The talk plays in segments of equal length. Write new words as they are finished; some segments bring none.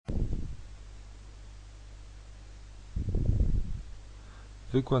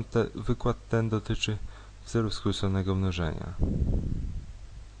Wykład ten dotyczy wzoru skróconego mnożenia.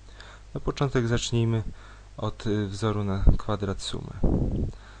 Na początek zacznijmy od wzoru na kwadrat sumy.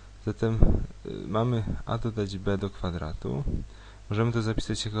 Zatem mamy a dodać b do kwadratu. Możemy to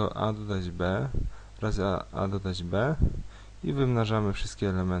zapisać jako a dodać b razy a dodać b i wymnażamy wszystkie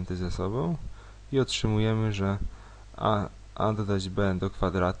elementy ze sobą i otrzymujemy, że a dodać b do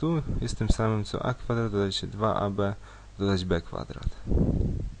kwadratu jest tym samym co a kwadrat dodać 2ab dodać b kwadrat.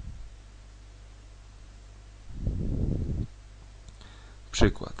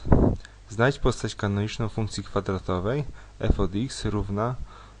 Przykład. Znajdź postać kanoniczną funkcji kwadratowej f od x równa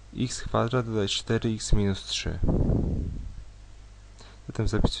x kwadrat dodać 4x minus 3. Zatem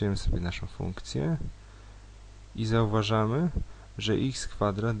zapisujemy sobie naszą funkcję i zauważamy, że x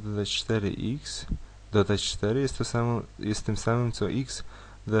kwadrat dodać 4x dodać 4 jest tym samym co x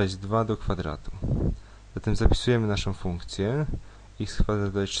dodać 2 do kwadratu. Zatem zapisujemy naszą funkcję x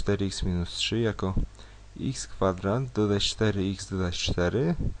kwadrat dodać 4x minus 3 jako x kwadrat dodać 4x dodać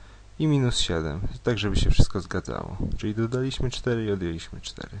 4 i minus 7, tak żeby się wszystko zgadzało. Czyli dodaliśmy 4 i odjęliśmy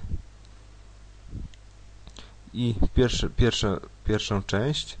 4. I pierwszą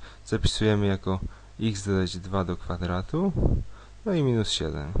część zapisujemy jako x dodać 2 do kwadratu, no i minus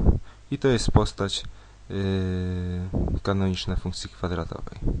 7. I to jest postać kanoniczna funkcji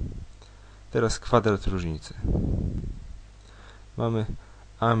kwadratowej. Teraz kwadrat różnicy. Mamy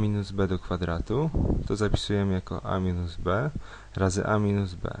a minus b do kwadratu, to zapisujemy jako a minus b razy a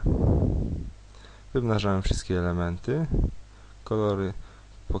minus b. Wymnażamy wszystkie elementy. Kolory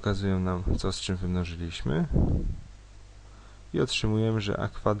pokazują nam, co z czym wymnożyliśmy. I otrzymujemy, że a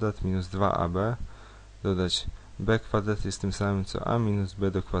kwadrat minus 2ab dodać b kwadrat jest tym samym co a minus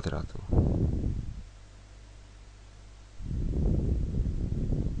b do kwadratu.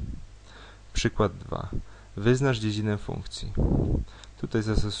 Przykład 2. Wyznacz dziedzinę funkcji. Tutaj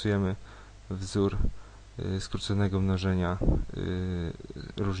zastosujemy wzór skróconego mnożenia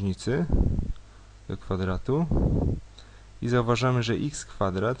różnicy do kwadratu i zauważamy, że x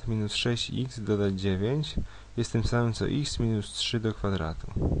kwadrat minus 6x dodać 9 jest tym samym co x minus 3 do kwadratu.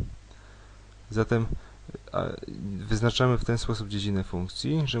 Zatem wyznaczamy w ten sposób dziedzinę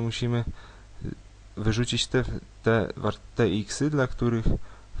funkcji, że musimy wyrzucić te x'y, dla których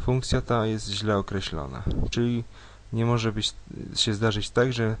funkcja ta jest źle określona. Czyli nie może się zdarzyć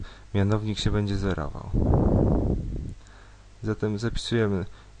tak, że mianownik się będzie zerował. Zatem zapisujemy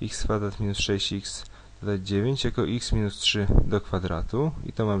x kwadrat minus 6x dodać 9 jako x minus 3 do kwadratu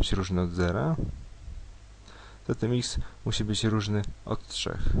i to ma być różne od 0. Zatem x musi być różny od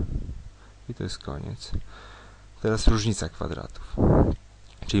 3. I to jest koniec. Teraz różnica kwadratów.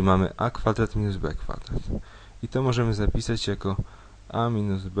 Czyli mamy a kwadrat minus b kwadrat. I to możemy zapisać jako a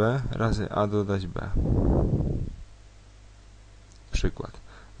minus b razy a dodać b. Przykład.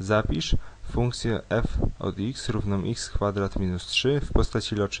 Zapisz funkcję f od x równą x kwadrat minus 3 w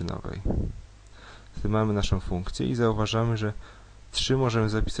postaci iloczynowej. Wtedy mamy naszą funkcję i zauważamy, że 3 możemy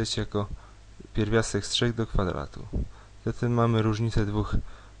zapisać jako pierwiastek z 3 do kwadratu. Zatem mamy różnicę dwóch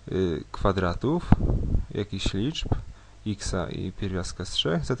kwadratów, jakichś liczb, x i pierwiastka z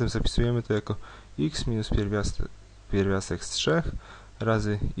 3. Zatem zapisujemy to jako x minus pierwiastek z 3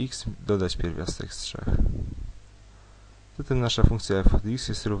 razy x dodać pierwiastek z 3. Zatem nasza funkcja f od x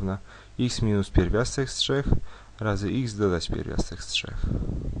jest równa x minus pierwiastek z 3 razy x dodać pierwiastek z 3.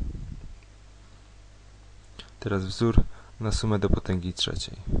 Teraz wzór na sumę do potęgi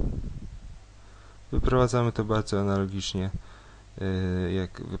trzeciej. Wyprowadzamy to bardzo analogicznie,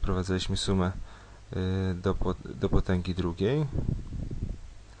 jak wyprowadzaliśmy sumę do potęgi drugiej.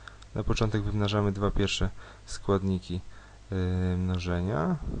 Na początek wymnażamy dwa pierwsze składniki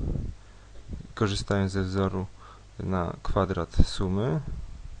mnożenia, korzystając ze wzoru na kwadrat sumy.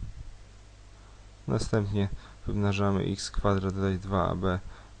 Następnie wymnażamy x kwadrat dodać 2ab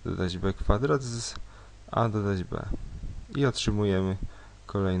dodać b kwadrat z a dodać b. I otrzymujemy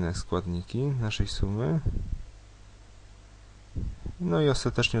kolejne składniki naszej sumy. No i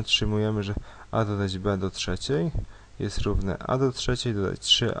ostatecznie otrzymujemy, że a dodać b do trzeciej jest równe a do trzeciej dodać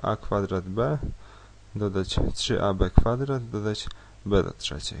 3a kwadrat b dodać 3ab kwadrat dodać b do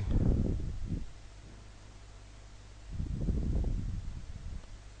trzeciej.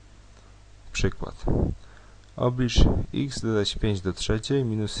 Przykład. Oblicz x dodać 5 do trzeciej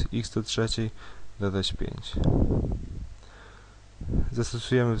minus x do trzeciej dodać 5.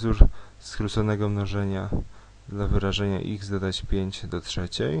 Zastosujemy wzór skróconego mnożenia dla wyrażenia x dodać 5 do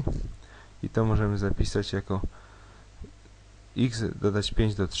trzeciej i to możemy zapisać jako x dodać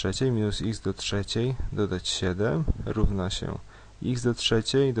 5 do trzeciej minus x do trzeciej dodać 7 równa się x do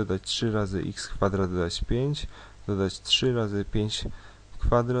trzeciej dodać 3 razy x kwadrat dodać 5 dodać 3 razy 5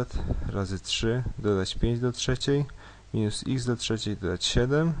 kwadrat razy 3 dodać 5 do trzeciej minus x do trzeciej dodać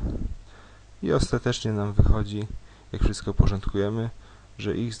 7 i ostatecznie nam wychodzi, jak wszystko porządkujemy,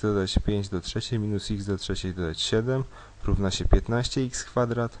 że x dodać 5 do trzeciej minus x do trzeciej dodać 7 równa się 15x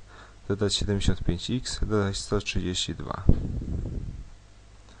kwadrat dodać 75x dodać 132.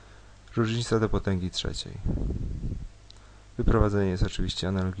 Różnica do potęgi trzeciej. Wyprowadzenie jest oczywiście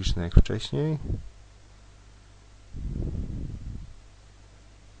analogiczne jak wcześniej.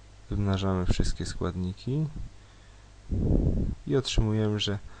 Wymnażamy wszystkie składniki i otrzymujemy,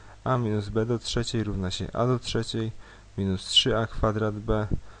 że a minus b do trzeciej równa się a do trzeciej minus 3a kwadrat b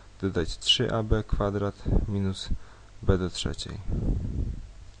dodać 3ab kwadrat minus b do trzeciej.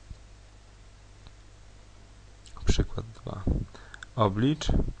 Przykład 2. Oblicz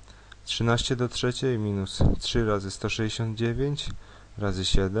 13 do trzeciej minus 3 razy 169 razy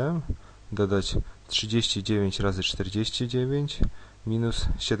 7 dodać 39 razy 49 minus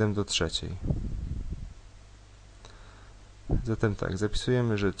 7 do trzeciej. Zatem tak,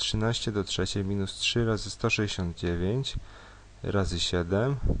 zapisujemy, że 13 do trzeciej minus 3 razy 169 razy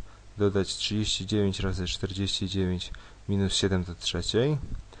 7 dodać 39 razy 49 minus 7 do trzeciej.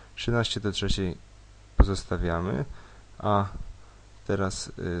 13 do trzeciej pozostawiamy, a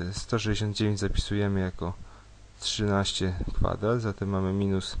teraz 169 zapisujemy jako 13 kwadrat, zatem mamy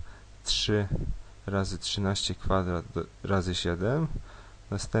minus 3 razy 13 kwadrat razy 7.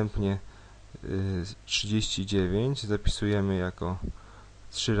 Następnie 39 zapisujemy jako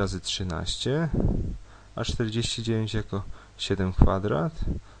 3 razy 13, a 49 jako 7 kwadrat,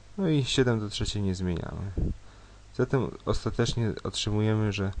 no i 7 do trzeciej nie zmieniamy. Zatem ostatecznie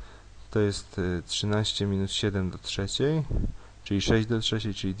otrzymujemy, że to jest 13 minus 7 do trzeciej, czyli 6 do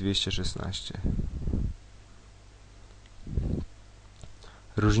trzeciej, czyli 216.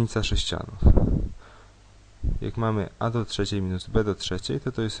 Różnica sześcianów. Jak mamy a do trzeciej minus b do trzeciej,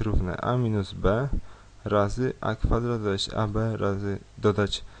 to jest równe a minus b razy a kwadrat dodać ab razy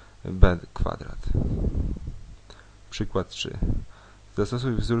dodać b kwadrat. Przykład 3.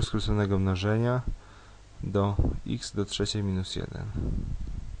 Zastosuj wzór skróconego mnożenia do x do trzeciej minus 1.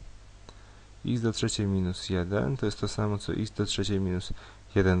 X do trzeciej minus 1 to jest to samo co x do trzeciej minus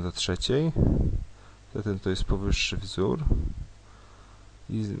 1 do trzeciej. Zatem to jest powyższy wzór.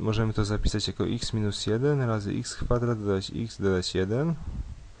 I możemy to zapisać jako x minus 1 razy x kwadrat dodać x dodać 1.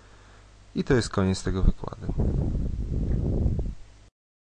 I to jest koniec tego wykładu.